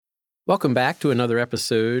Welcome back to another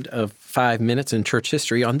episode of 5 Minutes in Church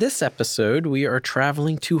History. On this episode, we are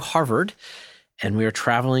traveling to Harvard, and we are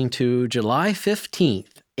traveling to July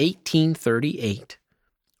 15th, 1838.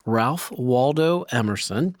 Ralph Waldo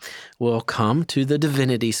Emerson will come to the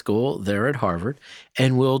Divinity School there at Harvard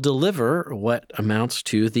and will deliver what amounts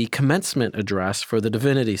to the commencement address for the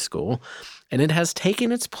Divinity School. And it has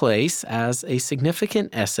taken its place as a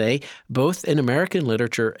significant essay both in American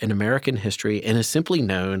literature and American history and is simply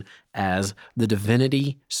known as the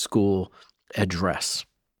Divinity School Address.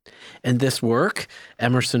 In this work,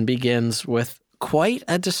 Emerson begins with quite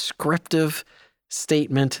a descriptive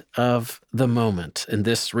statement of the moment. In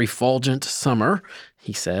this refulgent summer,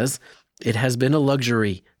 he says, "It has been a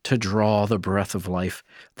luxury to draw the breath of life.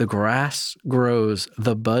 The grass grows,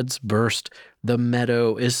 the buds burst, the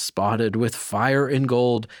meadow is spotted with fire and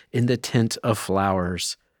gold in the tint of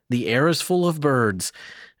flowers. The air is full of birds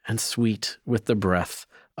and sweet with the breath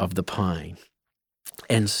of the pine."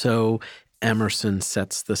 And so Emerson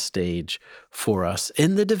sets the stage for us.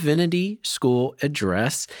 In the Divinity School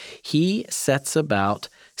Address, he sets about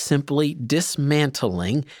simply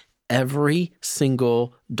dismantling every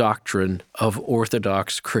single doctrine of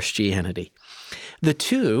Orthodox Christianity. The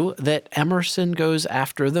two that Emerson goes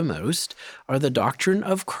after the most are the doctrine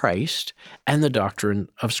of Christ and the doctrine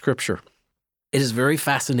of Scripture. It is very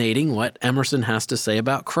fascinating what Emerson has to say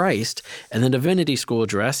about Christ. In the Divinity School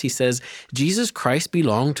Address, he says, "Jesus Christ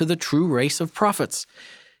belonged to the true race of prophets.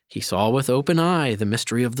 He saw with open eye the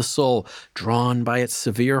mystery of the soul, drawn by its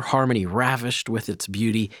severe harmony, ravished with its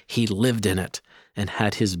beauty. He lived in it and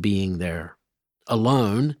had his being there.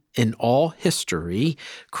 Alone in all history,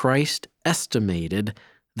 Christ estimated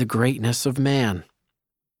the greatness of man.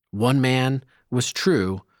 One man was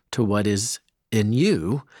true to what is in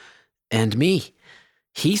you and me.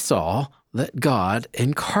 He saw that God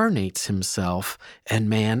incarnates himself and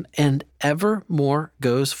man and evermore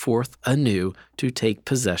goes forth anew to take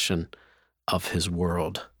possession of his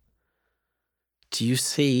world." Do you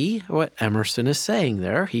see what Emerson is saying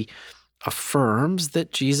there? He affirms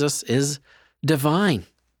that Jesus is divine,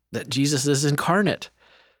 that Jesus is incarnate.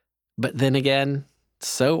 But then again,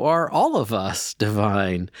 so are all of us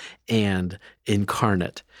divine and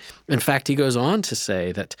incarnate. In fact, he goes on to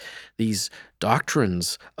say that these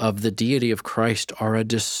doctrines of the deity of Christ are a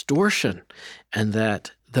distortion and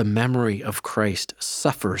that the memory of Christ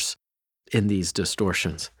suffers in these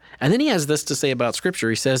distortions. And then he has this to say about Scripture.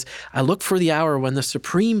 He says, "I look for the hour when the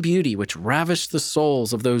supreme beauty which ravished the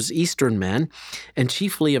souls of those Eastern men, and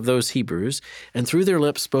chiefly of those Hebrews, and through their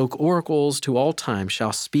lips spoke oracles to all time,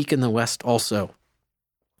 shall speak in the West also.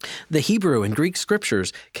 The Hebrew and Greek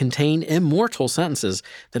scriptures contain immortal sentences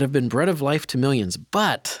that have been bread of life to millions,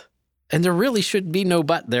 but," and there really should be no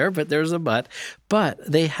but there, but there's a but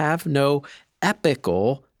they have no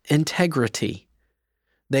epical integrity.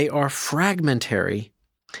 They are fragmentary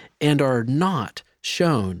and are not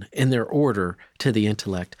shown in their order to the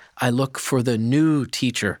intellect. I look for the new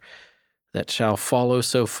teacher that shall follow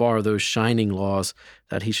so far those shining laws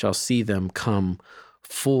that he shall see them come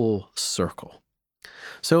full circle.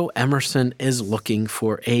 So Emerson is looking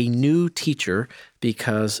for a new teacher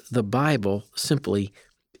because the Bible simply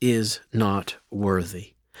is not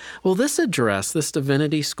worthy. Well, this address, this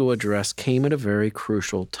Divinity School Address, came at a very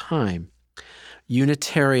crucial time.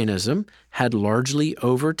 Unitarianism had largely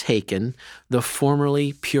overtaken the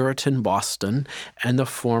formerly Puritan Boston and the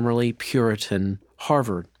formerly Puritan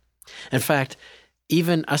Harvard. In fact,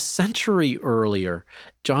 even a century earlier,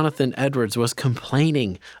 Jonathan Edwards was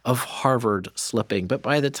complaining of Harvard slipping. But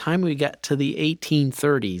by the time we get to the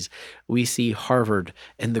 1830s, we see Harvard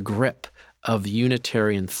in the grip of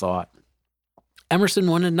Unitarian thought. Emerson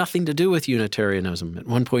wanted nothing to do with Unitarianism. At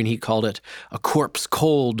one point, he called it a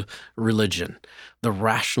corpse-cold religion, the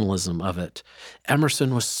rationalism of it.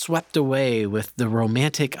 Emerson was swept away with the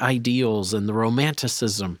romantic ideals and the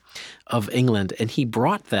romanticism of England, and he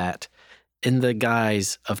brought that in the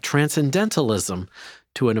guise of transcendentalism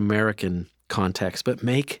to an American context. But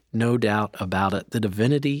make no doubt about it, the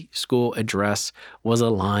Divinity School Address was a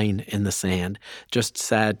line in the sand. Just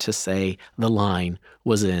sad to say, the line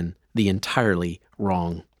was in the entirely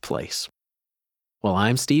wrong place. Well,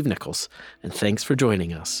 I'm Steve Nichols, and thanks for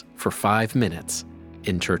joining us for 5 Minutes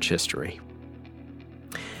in Church History.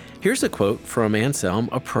 Here's a quote from Anselm,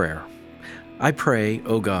 a prayer. "I pray,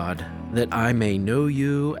 O God, that I may know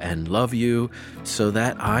you and love you, so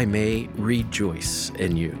that I may rejoice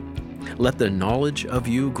in you. Let the knowledge of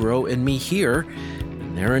you grow in me here,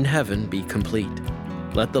 and there in heaven be complete.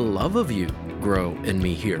 Let the love of you grow in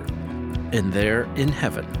me here, and there in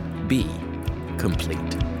heaven be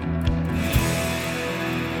complete."